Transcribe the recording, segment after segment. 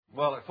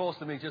Well, it falls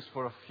to me just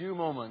for a few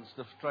moments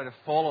to try to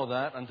follow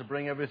that and to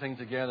bring everything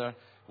together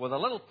with a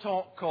little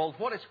talk called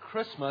What is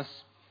Christmas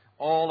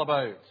All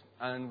About?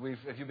 And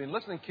if you've been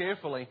listening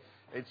carefully,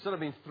 it's sort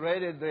of been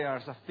threaded there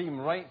as a theme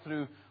right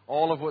through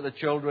all of what the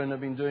children have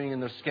been doing in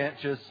their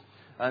sketches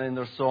and in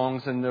their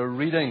songs and their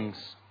readings.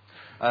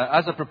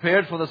 As I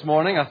prepared for this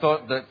morning, I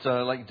thought that,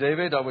 like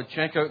David, I would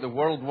check out the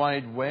World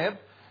Wide Web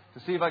to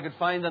see if I could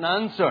find an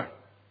answer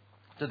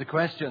to the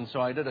question. So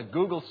I did a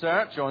Google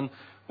search on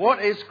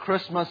what is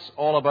Christmas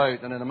all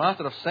about? And in a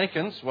matter of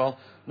seconds, well,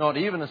 not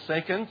even a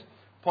second,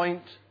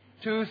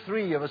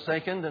 0.23 of a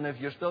second, and if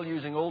you're still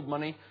using old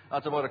money,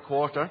 that's about a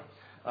quarter.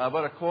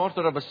 About a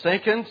quarter of a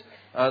second,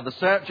 the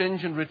search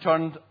engine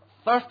returned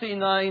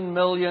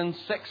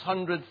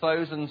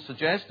 39,600,000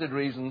 suggested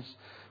reasons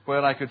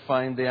where I could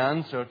find the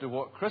answer to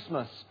what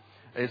Christmas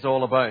is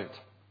all about.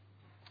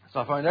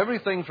 So I found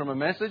everything from a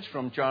message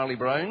from Charlie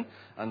Brown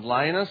and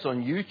Linus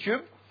on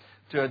YouTube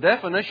to a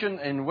definition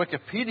in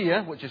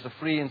Wikipedia, which is a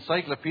free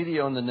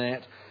encyclopedia on the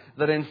net,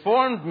 that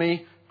informed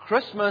me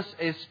Christmas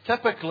is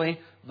typically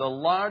the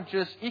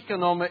largest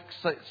economic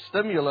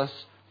stimulus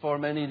for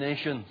many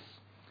nations.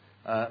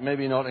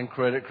 Maybe not in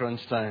credit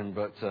crunch time,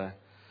 but...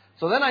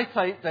 So then I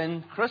typed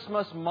in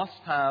Christmas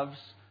must-haves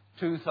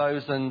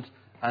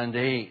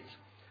 2008.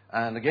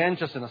 And again,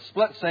 just in a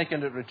split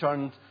second, it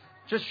returned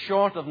just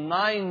short of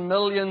 9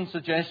 million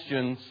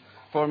suggestions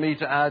for me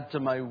to add to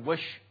my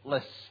wish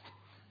list,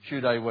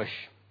 should I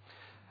wish.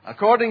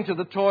 According to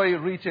the Toy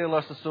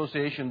Retailers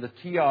Association, the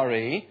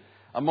TRA,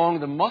 among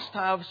the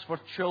must-haves for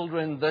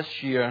children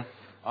this year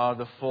are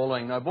the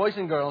following. Now, boys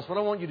and girls, what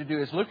I want you to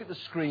do is look at the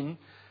screen,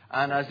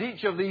 and as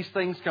each of these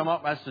things come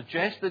up as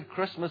suggested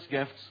Christmas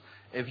gifts,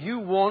 if you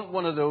want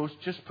one of those,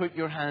 just put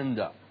your hand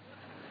up.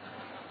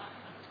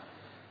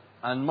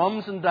 And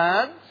mums and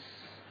dads,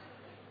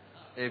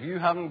 if you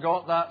haven't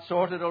got that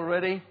sorted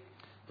already,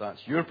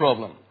 that's your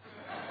problem.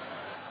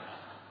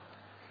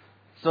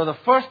 So the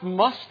first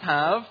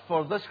must-have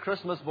for this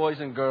Christmas, boys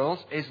and girls,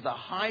 is the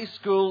High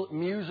School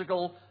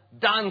Musical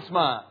dance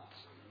mat.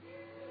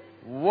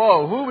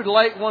 Whoa, who would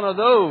like one of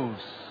those?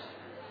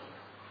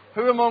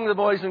 Who among the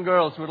boys and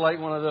girls would like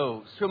one of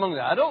those? Who among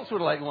the adults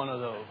would like one of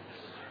those?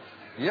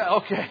 Yeah,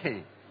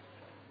 okay.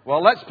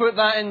 Well, let's put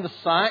that in the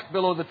sack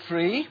below the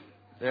tree.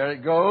 There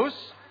it goes.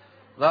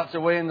 That's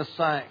away in the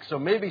sack. So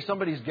maybe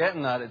somebody's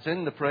getting that. It's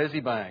in the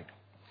Prezi bag.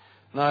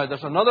 Now,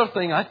 there's another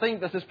thing. I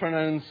think this is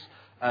pronounced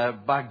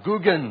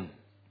Bagugan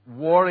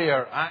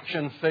warrior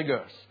action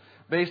figures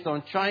based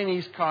on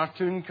Chinese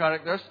cartoon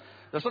characters.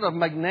 They're sort of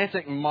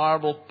magnetic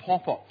marble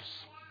pop-ups.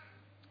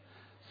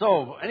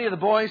 So, any of the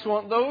boys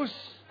want those?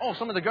 Oh,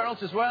 some of the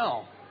girls as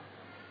well.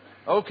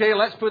 Okay,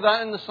 let's put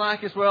that in the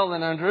sack as well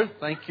then, Andrew.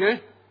 Thank you.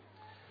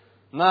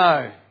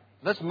 Now,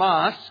 this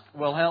mask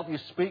will help you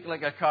speak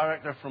like a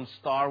character from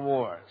Star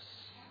Wars.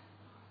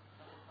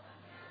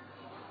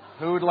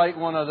 Who would like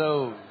one of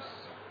those?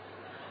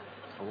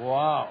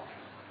 Wow.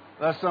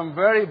 There's some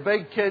very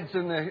big kids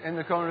in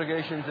the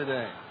congregation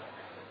today.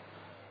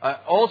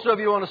 Also, if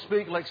you want to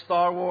speak like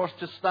Star Wars,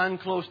 just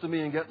stand close to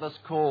me and get this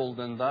cold,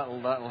 and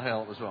that'll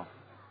help as well.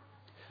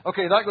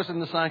 Okay, that goes in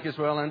the sack as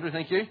well, Andrew.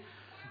 Thank you.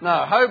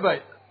 Now, how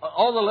about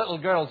all the little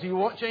girls? Are you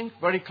watching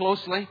very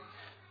closely?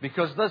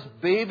 Because this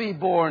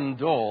baby-born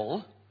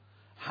doll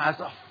has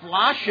a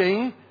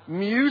flashing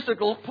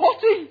musical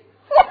potty.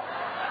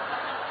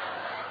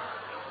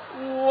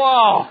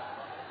 Wow!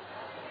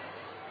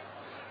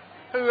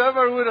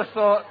 Whoever would have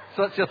thought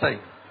such a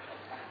thing?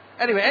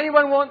 Anyway,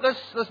 anyone want this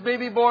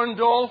baby-born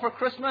doll for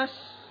Christmas?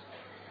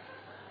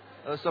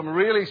 There's some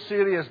really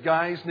serious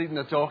guys needing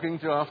a talking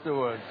to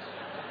afterwards.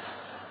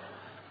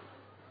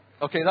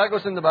 Okay, that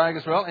goes in the bag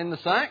as well, in the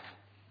sack.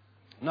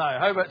 Now,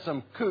 how about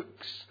some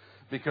cooks?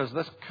 Because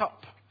this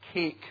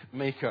cupcake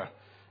maker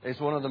is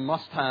one of the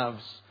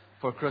must-haves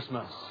for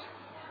Christmas.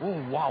 Oh,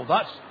 wow,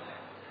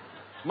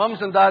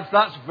 mums and dads,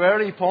 that's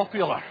very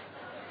popular.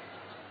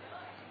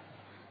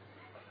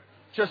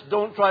 Just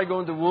don't try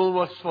going to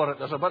Woolworths for it.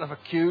 There's a bit of a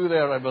queue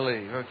there, I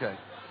believe. Okay,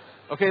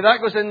 that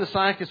goes in the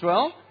sack as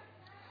well.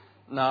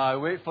 Now,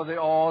 wait for the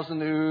ahs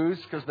and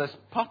oohs, because this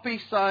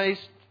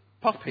puppy-sized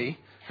puppy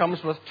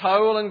comes with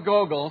towel and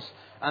goggles,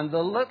 and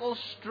the little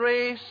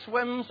stray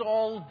swims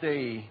all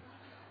day.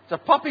 It's a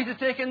puppy to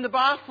take in the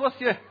bath with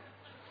you.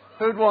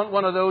 Who'd want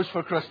one of those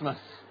for Christmas?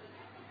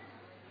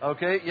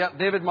 Okay, yep,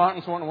 David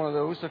Martin's wanting one of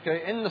those.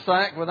 Okay, in the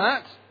sack with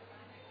that.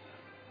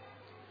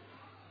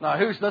 Now,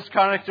 who's this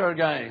character,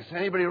 guys?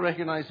 Anybody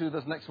recognize who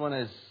this next one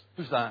is?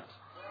 Who's that?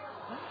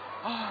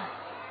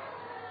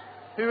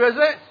 Who is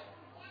it?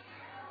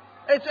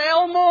 It's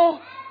Elmo!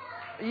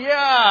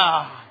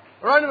 Yeah!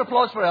 A round of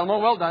applause for Elmo.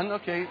 Well done.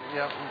 Okay,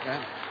 yeah,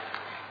 okay.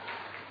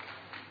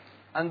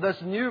 And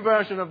this new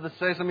version of the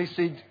Sesame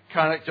Seed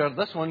character,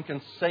 this one can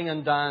sing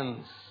and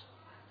dance.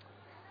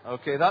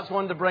 Okay, that's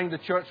one to bring to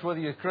church with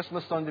you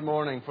Christmas Sunday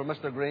morning for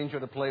Mr. Granger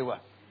to play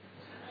with.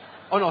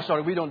 Oh, no,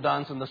 sorry, we don't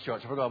dance in this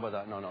church. I forgot about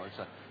that. No, it's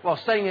well,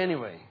 sing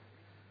anyway.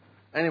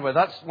 Anyway,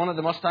 that's one of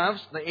the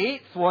must-haves. The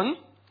 8th one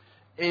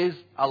is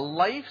a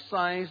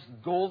life-size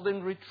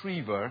golden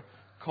retriever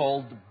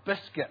called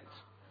Biscuit,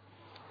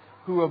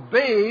 who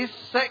obeys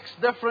 6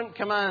 different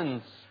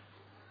commands.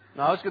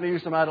 Now, I was going to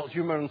use some adult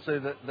humor and say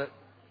that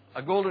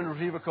a golden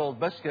retriever called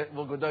Biscuit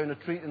will go down a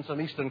treat in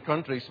some eastern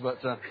countries,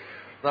 but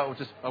that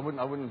would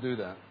I wouldn't do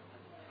that.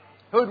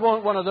 Who'd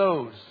want one of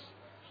those?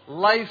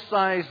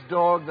 Life-size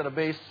dog that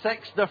obeys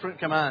 6 different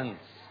commands.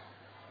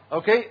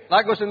 Okay,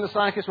 that goes in the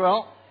sack as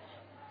well.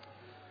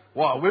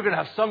 Wow, we're going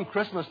to have some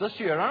Christmas this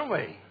year, aren't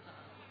we?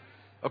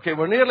 Okay,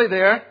 we're nearly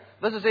there.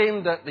 This is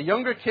aimed at the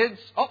younger kids.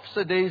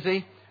 Upsa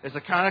Daisy is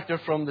a character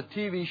from the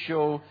TV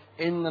show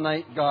In the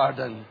Night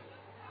Garden.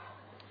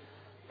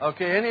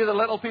 Okay, any of the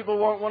little people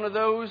want one of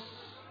those?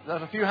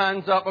 There's a few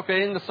hands up.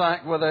 Okay, in the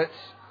sack with it.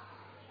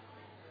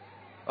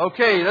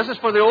 Okay, this is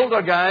for the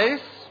older guys,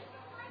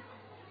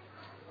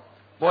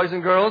 boys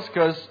and girls,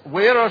 because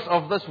wearers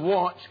of this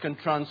watch can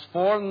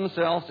transform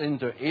themselves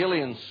into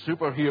alien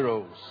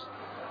superheroes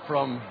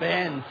from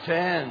Ben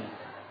 10.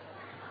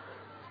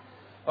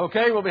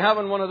 Okay, we'll be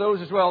having one of those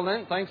as well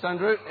then. Thanks,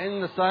 Andrew.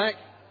 In the sack.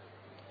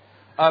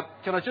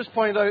 Can I just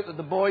point out that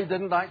the boy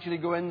didn't actually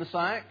go in the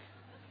sack?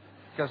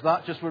 Because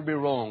that just would be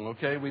wrong,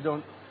 okay? We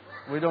don't,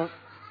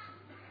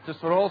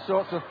 just for all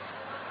sorts of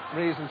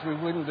reasons, we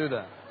wouldn't do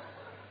that.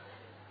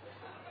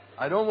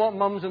 I don't want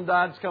mums and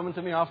dads coming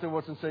to me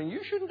afterwards and saying, you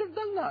shouldn't have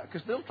done that,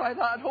 because they'll try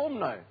that at home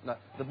now. No,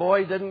 the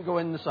boy didn't go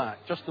in the sack,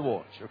 just the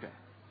watch, okay.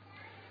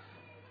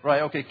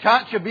 Right, okay,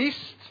 Catch a Beast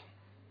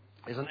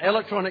is an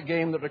electronic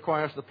game that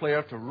requires the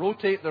player to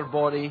rotate their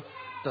body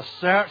to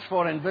search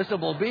for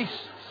invisible beasts.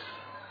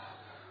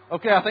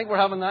 Okay, I think we're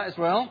having that as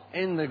well.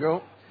 In they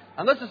go.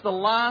 And this is the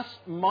last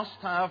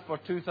must-have for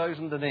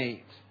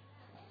 2008.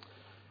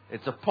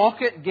 It's a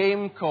pocket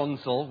game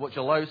console which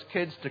allows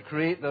kids to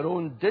create their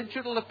own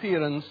digital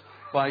appearance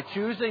by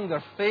choosing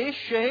their face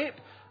shape,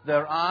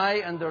 their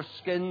eye, and their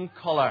skin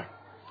colour.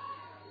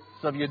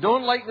 So if you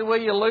don't like the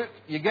way you look,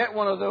 you get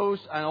one of those,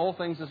 and all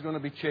things is going to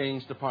be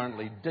changed,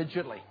 apparently,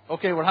 digitally.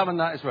 Okay, we're having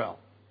that as well.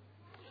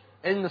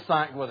 In the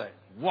sack with it.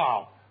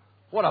 Wow.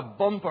 What a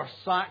bumper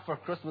sack for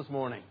Christmas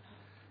morning.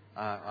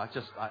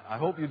 I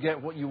hope you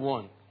get what you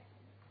want.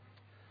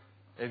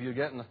 If you're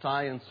getting a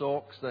tie and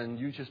socks, then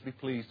you just be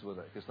pleased with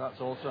it, because that's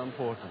also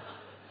important.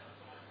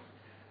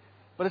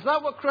 But is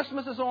that what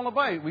Christmas is all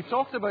about? We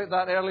talked about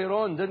that earlier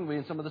on, didn't we,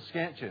 in some of the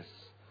sketches?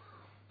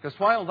 Because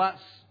while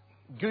that's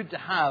good to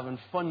have and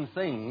fun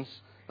things,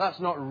 that's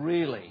not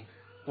really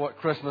what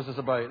Christmas is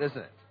about, is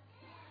it?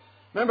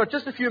 Remember,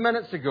 just a few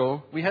minutes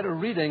ago, we had a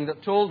reading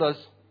that told us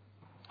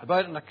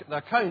about the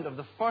account of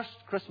the first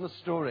Christmas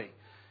story.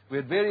 We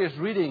had various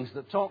readings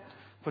that talked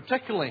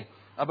particularly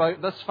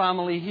about this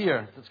family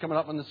here that's coming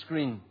up on the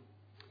screen.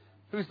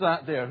 Who's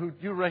that there? Who do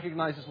you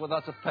recognize as what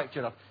that's a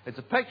picture of? It's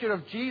a picture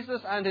of Jesus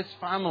and his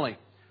family.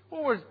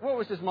 What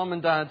was his mum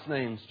and dad's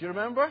names? Do you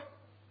remember?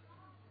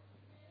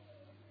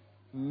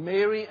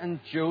 Mary and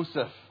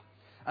Joseph.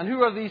 And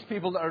who are these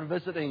people that are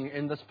visiting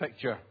in this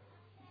picture?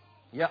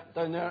 Yep,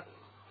 down there.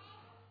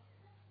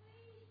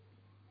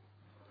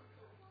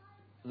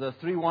 The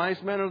 3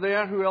 wise men are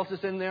there. Who else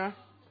is in there?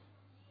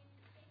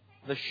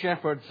 The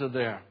shepherds are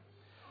there.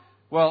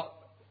 Well,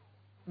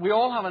 we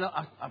all have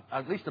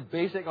at least a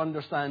basic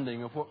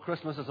understanding of what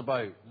Christmas is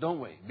about,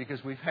 don't we?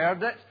 Because we've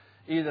heard it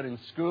either in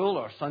school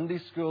or Sunday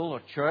school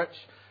or church,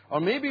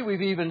 or maybe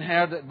we've even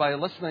heard it by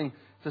listening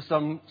to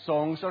some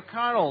songs or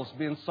carols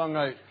being sung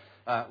out.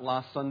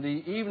 Last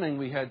Sunday evening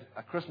we had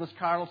a Christmas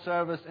carol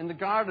service in the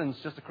gardens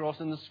just across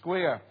in the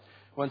square,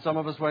 when some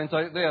of us went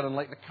out there, and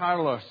like the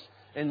carolers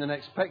in the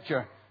next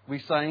picture, we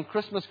sang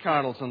Christmas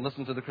carols and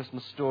listened to the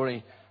Christmas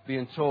story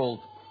being told.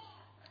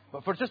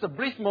 But for just a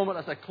brief moment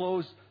as I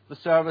close the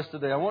service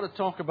today, I want to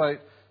talk about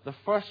the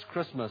first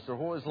Christmas, or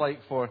what it was like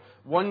for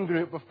one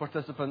group of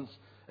participants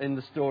in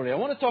the story. I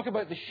want to talk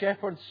about the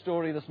shepherd's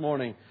story this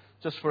morning,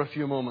 just for a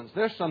few moments.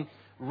 There's some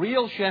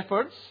real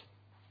shepherds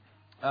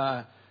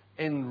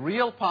in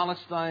real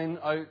Palestine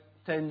out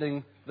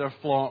tending their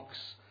flocks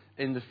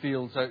in the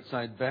fields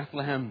outside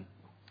Bethlehem.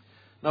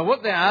 Now,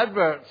 what the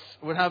adverts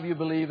would have you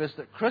believe is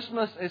that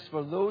Christmas is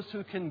for those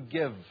who can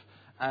give,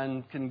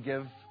 and can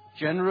give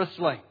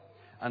generously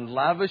and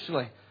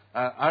lavishly.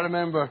 I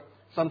remember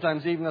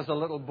sometimes, even as a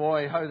little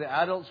boy, how the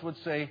adults would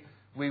say,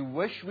 "We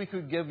wish we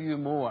could give you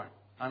more."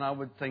 And I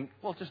would think,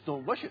 well, just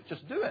don't wish it,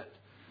 just do it.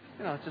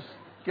 Just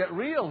get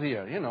real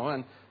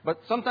here, But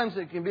sometimes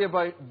it can be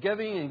about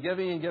giving and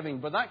giving and giving.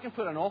 But that can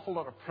put an awful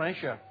lot of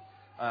pressure,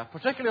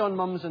 particularly on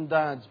mums and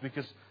dads,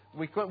 because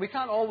we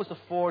can't always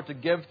afford to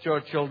give to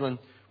our children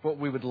what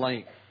we would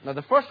like. Now,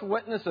 the first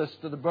witnesses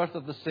to the birth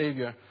of the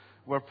Saviour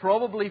were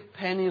probably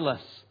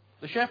penniless.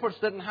 The shepherds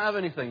didn't have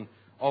anything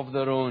of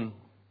their own.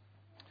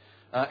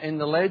 In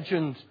the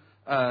legend,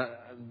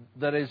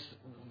 there is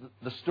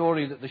the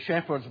story that the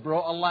shepherds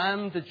brought a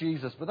lamb to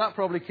Jesus, but that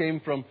probably came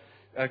from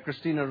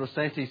Christina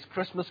Rossetti's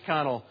Christmas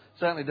Carol.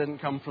 Certainly didn't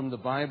come from the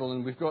Bible,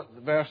 and we've got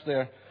the verse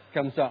there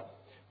comes up.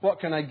 What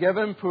can I give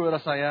him, poor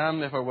as I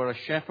am? If I were a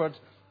shepherd,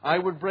 I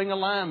would bring a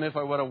lamb. If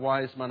I were a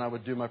wise man, I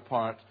would do my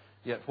part.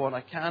 Yet what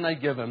can I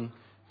give him?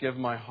 Give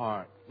my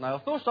heart. Now,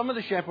 although some of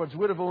the shepherds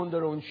would have owned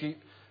their own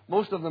sheep,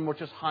 Most of them were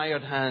just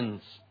hired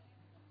hands.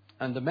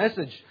 And the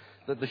message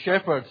that the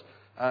shepherds,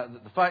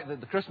 the fact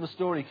that the Christmas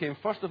story came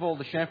first of all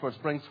the shepherds,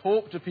 brings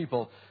hope to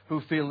people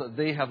who feel that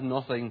they have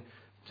nothing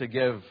to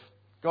give.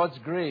 God's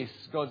grace,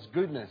 God's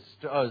goodness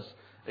to us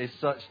is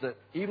such that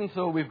even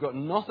though we've got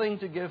nothing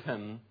to give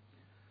Him,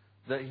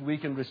 that we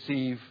can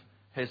receive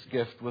His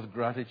gift with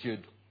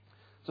gratitude.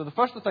 So the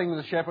first thing,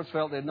 the shepherds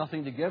felt they had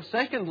nothing to give.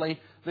 Secondly,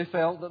 they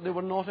felt that they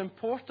were not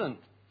important.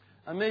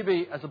 And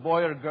maybe as a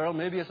boy or a girl,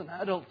 maybe as an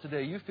adult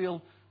today, you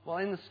feel, well,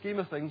 in the scheme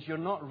of things, you're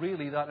not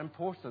really that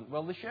important.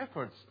 Well, the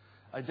shepherds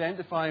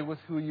identify with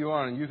who you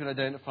are, and you can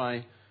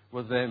identify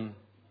with them.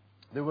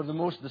 They were the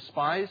most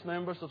despised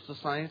members of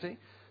society.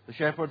 The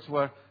shepherds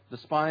were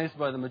despised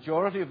by the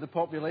majority of the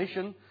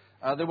population.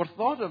 They were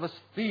thought of as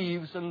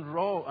thieves and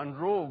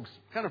rogues,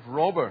 kind of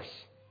robbers.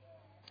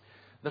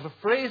 There's a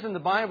phrase in the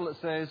Bible that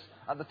says,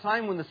 at the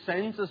time when the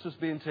census was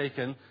being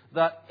taken,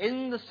 that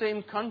in the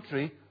same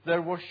country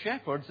there were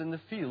shepherds in the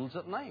fields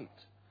at night.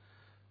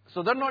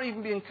 So they're not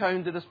even being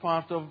counted as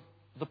part of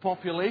the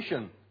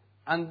population.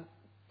 And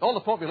all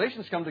the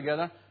populations come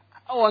together,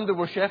 and there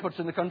were shepherds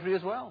in the country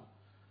as well.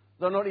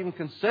 They're not even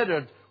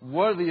considered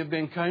worthy of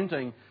being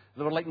counting.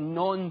 They were like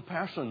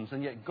non-persons,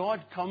 and yet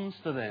God comes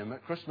to them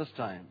at Christmas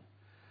time.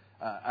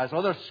 As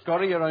others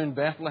scurry around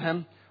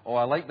Bethlehem,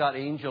 I like that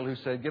angel who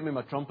said, give me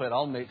my trumpet,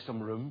 I'll make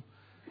some room.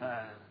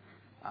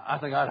 I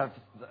think I'd have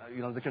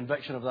the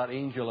conviction of that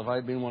angel if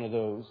I'd been one of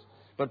those.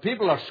 But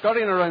people are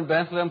scurrying around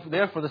Bethlehem,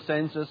 there for the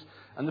census,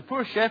 and the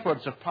poor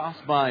shepherds are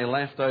passed by,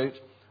 left out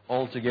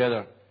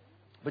altogether.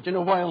 But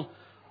while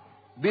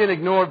being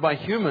ignored by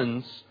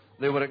humans,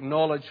 they were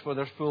acknowledged for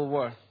their full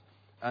worth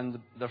and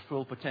their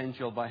full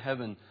potential by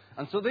heaven.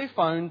 And so they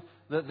found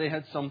that they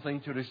had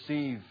something to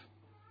receive.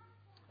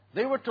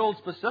 They were told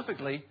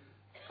specifically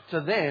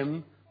to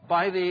them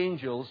by the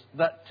angels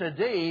that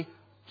today,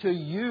 to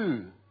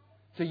you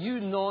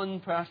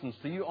non-persons,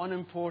 to you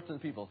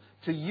unimportant people,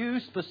 to you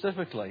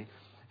specifically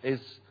is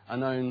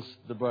announced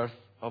the birth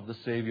of the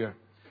Savior.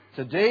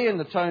 Today in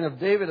the town of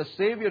David, a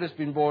Savior has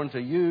been born to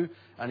you,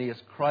 and He is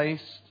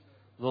Christ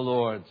the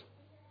Lord.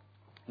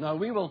 Now,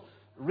 we will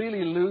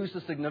really lose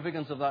the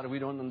significance of that if we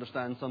don't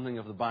understand something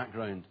of the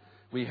background.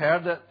 We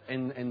heard it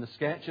in the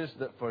sketches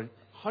that for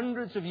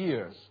hundreds of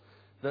years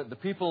that the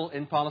people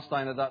in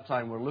Palestine at that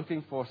time were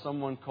looking for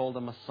someone called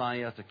a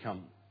Messiah to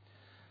come.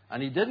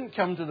 And He didn't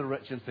come to the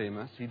rich and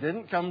famous. He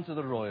didn't come to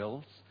the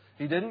royals.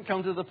 He didn't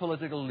come to the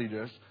political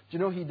leaders. Do you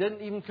know, He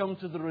didn't even come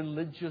to the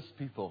religious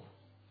people.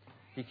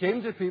 He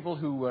came to people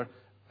who were,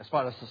 as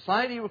far as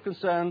society were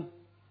concerned,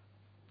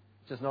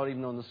 just not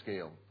even on the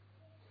scale.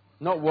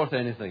 Not worth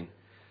anything.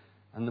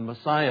 And the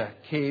Messiah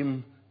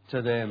came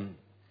to them.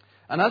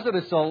 And as a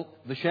result,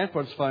 the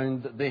shepherds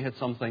found that they had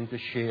something to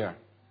share.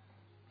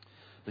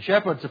 The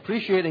shepherds,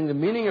 appreciating the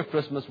meaning of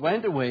Christmas,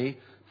 went away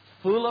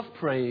full of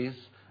praise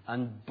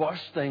and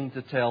bursting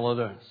to tell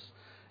others.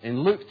 In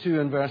Luke 2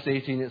 and verse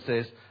 18 it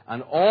says,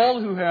 and all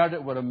who heard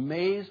it were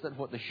amazed at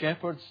what the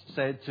shepherds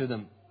said to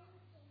them.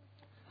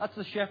 That's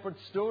the shepherd's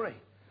story.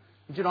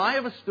 And I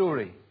have a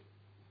story.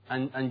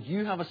 And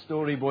you have a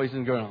story, boys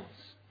and girls.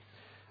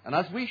 And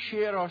as we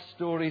share our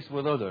stories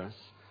with others,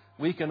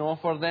 we can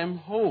offer them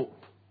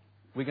hope.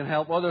 We can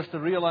help others to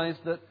realize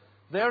that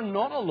they're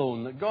not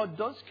alone, that God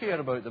does care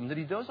about them, that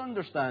He does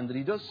understand, that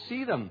He does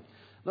see them,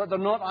 that they're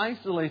not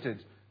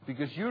isolated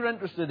because you're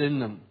interested in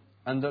them,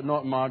 and they're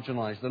not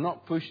marginalized. They're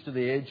not pushed to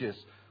the edges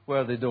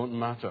where they don't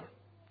matter.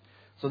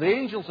 So the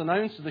angels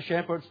announced to the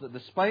shepherds that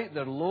despite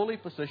their lowly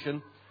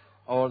position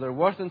or their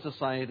worth in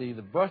society,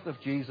 the birth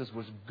of Jesus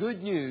was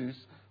good news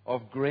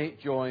of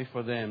great joy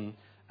for them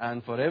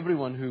and for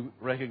everyone who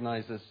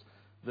recognizes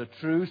the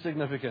true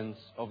significance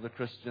of the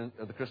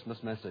Christmas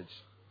message.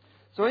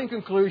 So in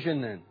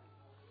conclusion then,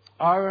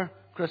 our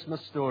Christmas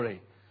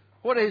story.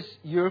 What is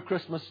your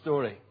Christmas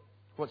story?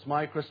 What's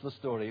my Christmas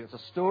story? It's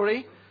a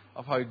story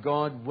of how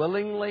God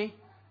willingly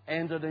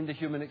entered into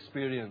human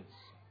experience.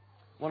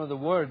 One of the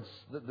words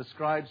that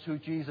describes who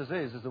Jesus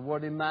is the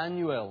word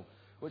Emmanuel,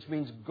 which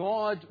means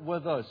God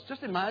with us.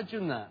 Just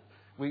imagine that.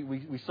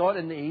 We saw it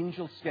in the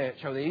angel sketch,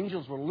 how the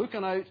angels were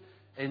looking out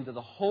into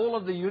the whole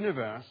of the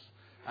universe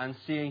and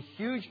seeing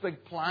huge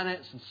big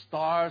planets and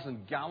stars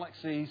and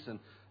galaxies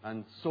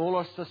and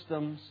solar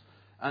systems.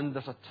 And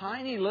there's a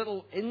tiny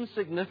little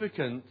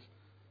insignificant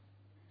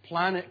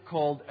planet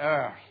called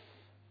Earth.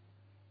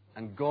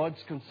 And God's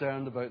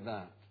concerned about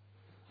that.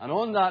 And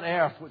on that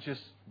Earth, which is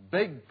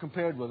big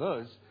compared with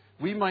us,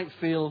 we might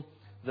feel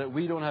that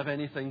we don't have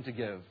anything to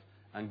give.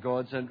 And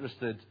God's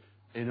interested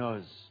in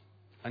us.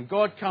 And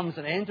God comes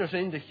and enters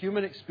into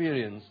human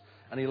experience,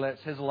 and He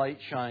lets His light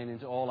shine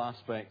into all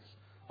aspects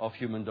of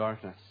human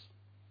darkness.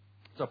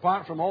 So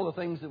apart from all the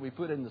things that we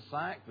put in the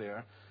sack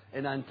there,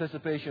 in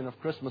anticipation of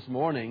Christmas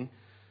morning,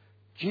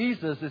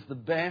 Jesus is the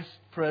best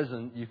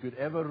present you could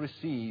ever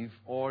receive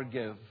or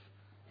give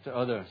to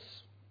others.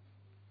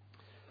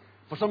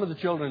 For some of the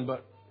children,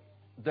 but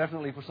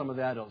definitely for some of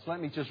the adults.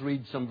 Let me just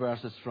read some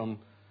verses from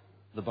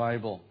the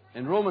Bible.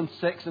 In Romans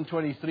 6 and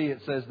 23 it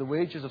says, the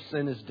wages of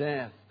sin is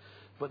death,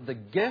 but the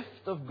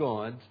gift of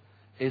God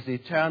is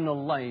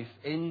eternal life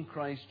in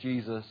Christ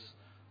Jesus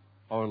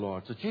our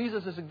Lord. So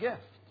Jesus is a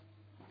gift,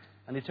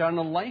 and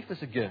eternal life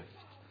is a gift.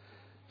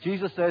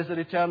 Jesus says that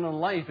eternal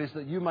life is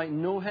that you might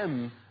know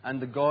Him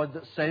and the God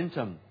that sent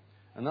Him.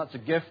 And that's a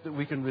gift that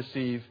we can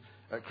receive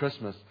at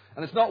Christmas.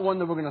 And it's not one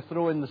that we're going to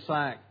throw in the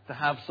sack to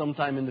have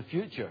sometime in the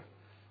future.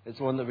 It's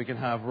one that we can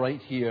have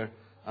right here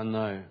and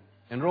now.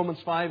 In Romans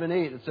 5 and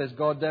 8, it says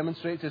God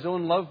demonstrates His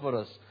own love for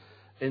us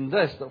in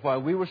this, that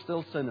while we were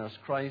still sinners,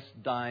 Christ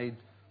died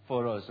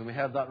for us. And we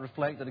have that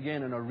reflected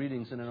again in our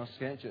readings and in our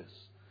sketches.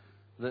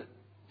 That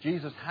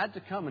Jesus had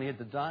to come and He had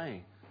to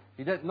die.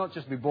 He did not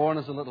just be born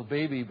as a little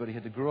baby, but He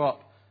had to grow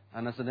up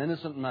and as an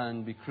innocent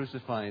man be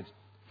crucified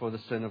for the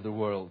sin of the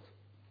world.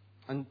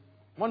 And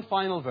one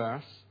final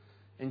verse.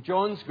 In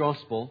John's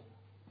Gospel,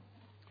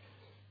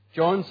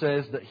 John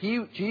says that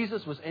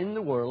Jesus was in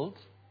the world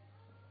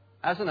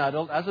as an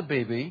adult, as a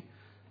baby,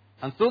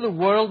 and though the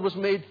world was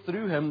made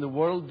through Him, the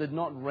world did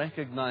not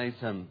recognize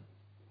Him.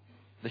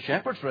 The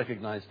shepherds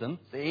recognized Him,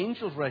 the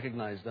angels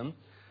recognized Him,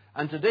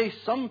 and today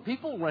some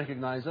people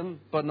recognize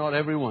Him, but not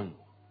everyone.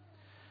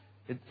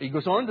 He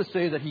goes on to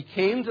say that He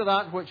came to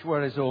that which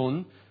were His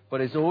own,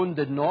 but His own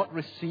did not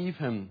receive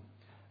Him.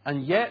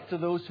 And yet to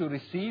those who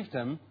received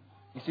Him,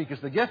 you see,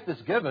 because the gift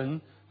is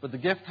given, but the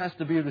gift has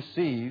to be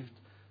received.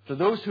 To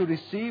those who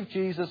received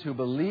Jesus, who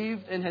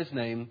believed in His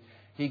name,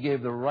 He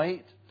gave the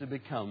right to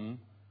become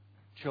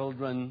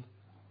children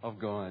of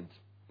God.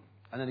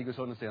 And then He goes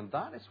on to say, and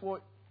that is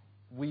what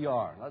we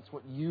are. That's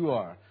what you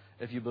are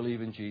if you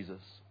believe in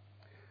Jesus.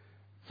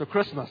 So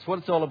Christmas, what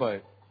it's all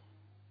about.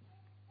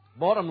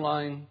 Bottom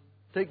line,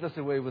 take this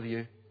away with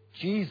you.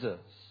 Jesus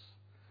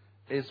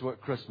is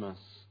what Christmas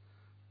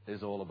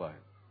is all about.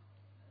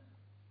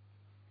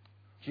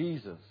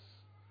 Jesus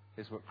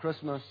is what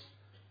Christmas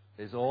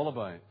is all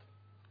about.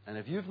 And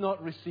if you've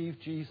not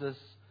received Jesus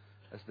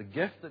as the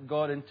gift that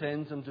God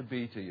intends Him to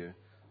be to you,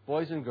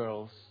 boys and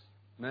girls,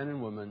 men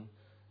and women,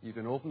 you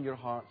can open your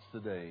hearts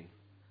today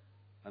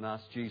and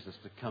ask Jesus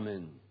to come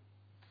in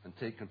and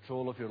take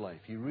control of your life.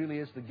 He really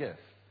is the gift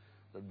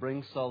that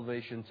brings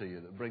salvation to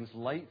you, that brings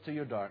light to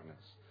your darkness,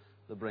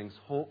 that brings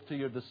hope to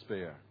your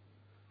despair,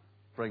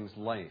 brings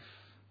life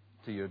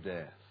to your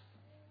death.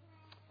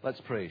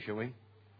 Let's pray, shall we?